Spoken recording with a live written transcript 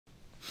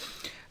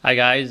Hi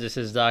guys, this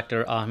is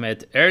Dr.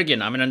 Ahmet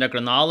Ergin. I'm an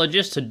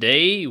endocrinologist.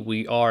 Today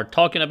we are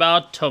talking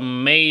about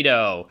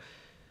tomato.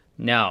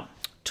 Now,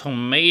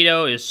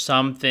 tomato is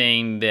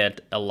something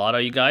that a lot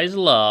of you guys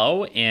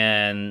love,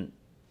 and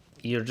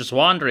you're just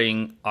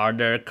wondering, are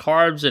there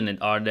carbs in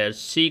it? Are there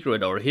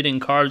secret or hidden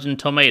carbs in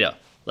tomato?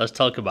 Let's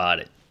talk about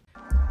it.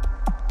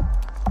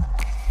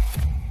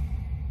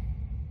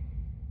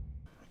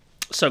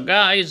 So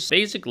guys,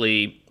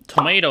 basically,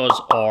 tomatoes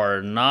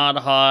are not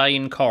high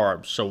in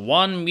carbs. So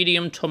one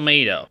medium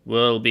tomato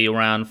will be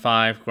around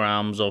 5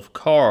 grams of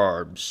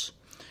carbs.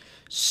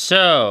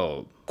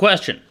 So,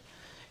 question.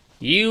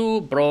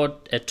 You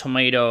brought a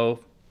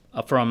tomato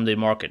from the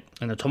market,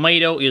 and the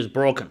tomato is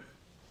broken.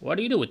 What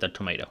do you do with that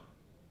tomato?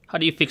 How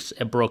do you fix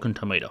a broken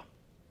tomato?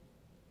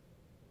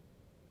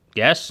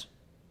 Yes?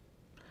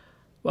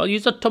 Well,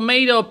 use a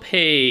tomato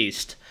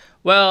paste.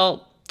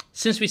 Well,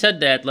 since we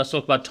said that, let's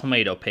talk about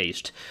tomato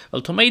paste.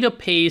 Well, tomato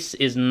paste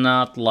is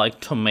not like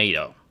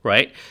tomato,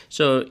 right?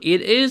 So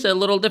it is a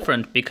little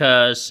different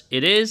because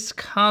it is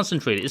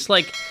concentrated. It's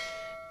like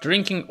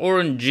drinking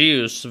orange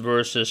juice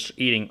versus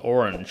eating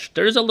orange.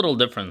 There's a little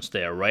difference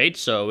there, right?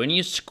 So when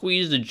you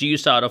squeeze the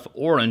juice out of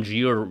orange,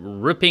 you're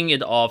ripping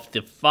it off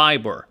the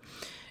fiber.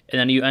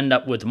 And then you end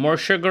up with more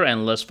sugar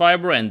and less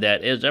fiber, and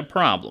that is a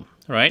problem,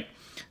 right?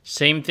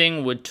 Same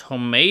thing with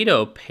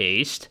tomato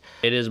paste.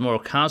 It is more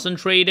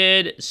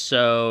concentrated,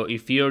 so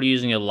if you're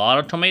using a lot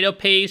of tomato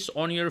paste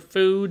on your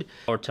food,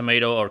 or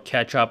tomato or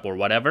ketchup or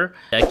whatever,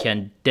 that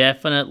can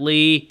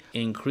definitely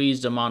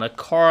increase the amount of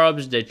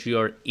carbs that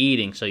you're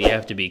eating, so you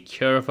have to be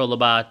careful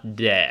about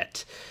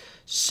that.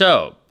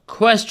 So,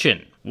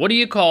 question. What do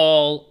you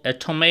call a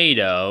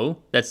tomato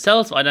that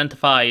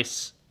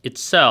self-identifies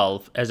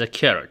itself as a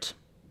carrot?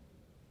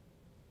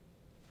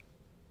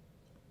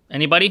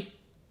 Anybody?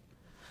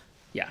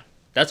 Yeah,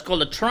 that's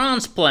called a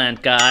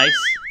transplant, guys.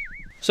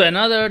 So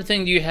another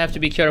thing you have to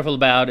be careful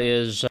about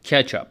is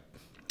ketchup.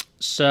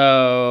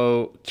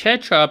 So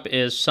ketchup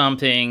is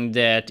something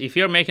that if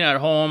you're making it at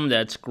home,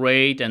 that's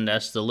great and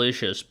that's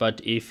delicious.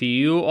 But if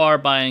you are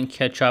buying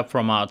ketchup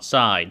from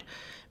outside,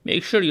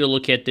 make sure you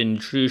look at the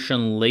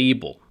nutrition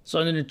label. So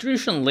in the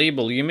nutrition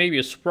label, you may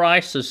be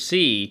surprised to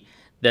see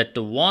that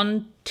the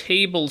 1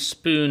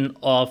 tablespoon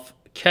of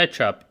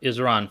ketchup is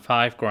around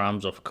 5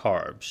 grams of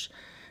carbs.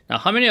 Now,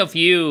 how many of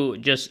you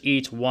just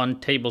eat 1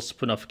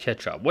 tablespoon of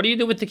ketchup? What do you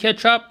do with the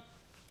ketchup?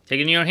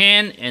 Take it in your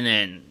hand and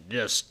then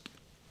just,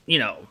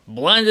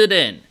 blend it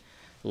in.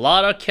 A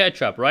lot of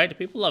ketchup, right?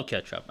 People love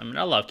ketchup. I mean,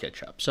 I love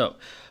ketchup. So,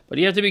 but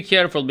you have to be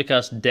careful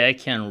because that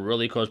can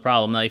really cause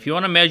problems. Now, if you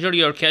want to measure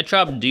your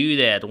ketchup, do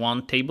that.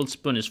 1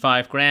 tablespoon is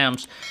 5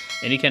 grams.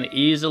 And you can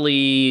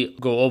easily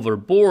go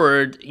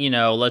overboard.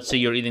 Let's say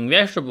you're eating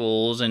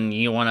vegetables and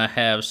you want to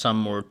have some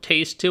more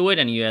taste to it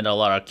and you add a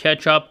lot of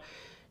ketchup.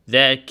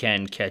 That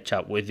can catch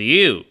up with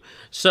you.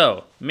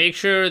 So, make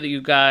sure that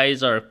you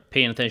guys are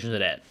paying attention to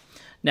that.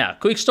 Now,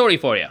 quick story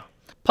for you.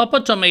 Papa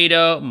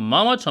Tomato,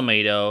 Mama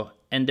Tomato,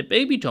 and the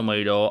baby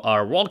tomato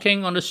are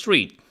walking on the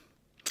street.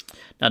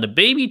 Now, the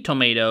baby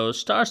tomato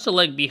starts to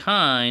lag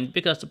behind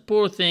because the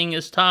poor thing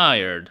is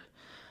tired.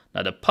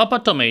 Now, the Papa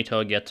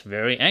Tomato gets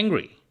very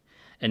angry.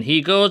 And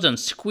he goes and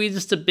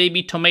squeezes the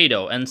baby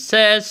tomato and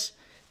says,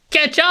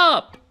 "Catch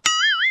up!"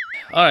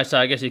 Alright, so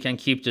I guess you can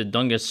keep the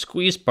don't get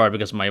squeezed part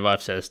because my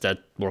wife says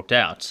that worked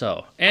out.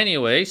 So,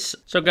 anyways,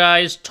 so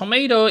guys,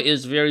 tomato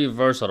is very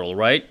versatile,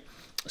 right?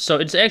 So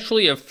it's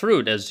actually a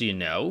fruit, as you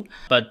know,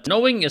 but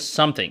knowing is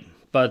something.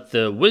 But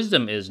the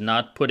wisdom is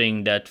not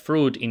putting that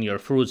fruit in your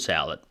fruit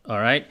salad,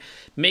 alright?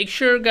 Make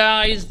sure,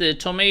 guys, the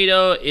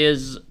tomato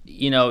is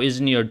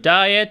in your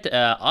diet.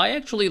 I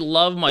actually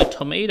love my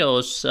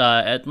tomatoes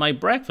at my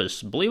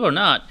breakfast, believe it or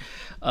not.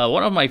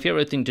 One of my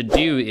favorite things to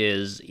do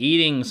is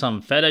eating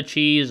some feta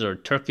cheese or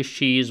Turkish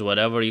cheese,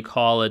 whatever you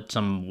call it,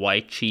 some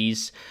white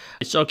cheese.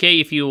 It's okay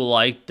if you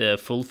like the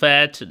full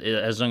fat,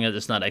 as long as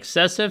it's not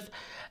excessive.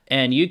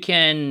 And you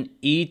can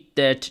eat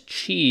that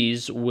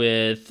cheese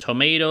with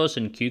tomatoes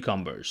and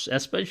cucumbers,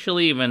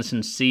 especially when it's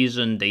in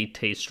season, they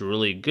taste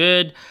really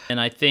good. And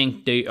I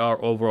think they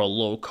are overall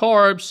low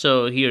carb.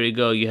 So here you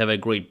go, you have a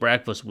great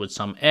breakfast with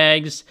some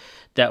eggs.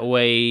 That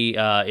way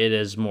it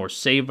is more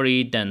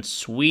savory than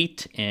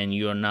sweet and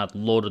you're not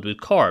loaded with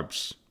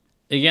carbs.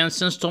 Again,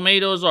 since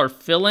tomatoes are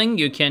filling,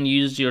 you can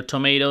use your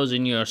tomatoes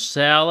in your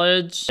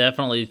salads.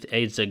 Definitely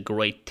adds a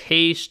great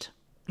taste.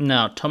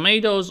 Now,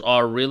 tomatoes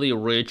are really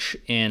rich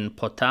in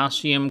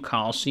potassium,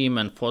 calcium,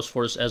 and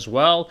phosphorus as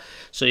well.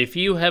 So if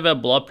you have a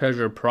blood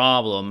pressure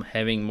problem,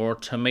 having more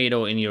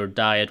tomato in your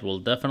diet will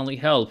definitely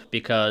help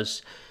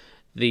because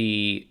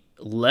the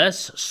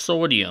less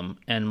sodium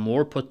and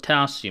more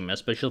potassium,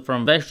 especially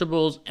from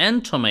vegetables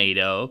and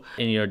tomato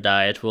in your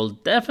diet, will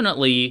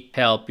definitely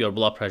help your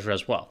blood pressure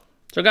as well.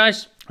 So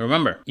guys,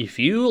 remember, if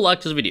you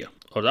like this video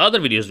or the other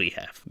videos we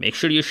have, make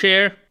sure you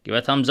share, give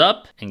a thumbs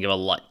up, and give a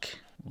like.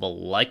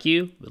 We'll like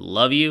you, we'll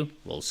love you,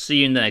 we'll see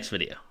you in the next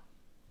video.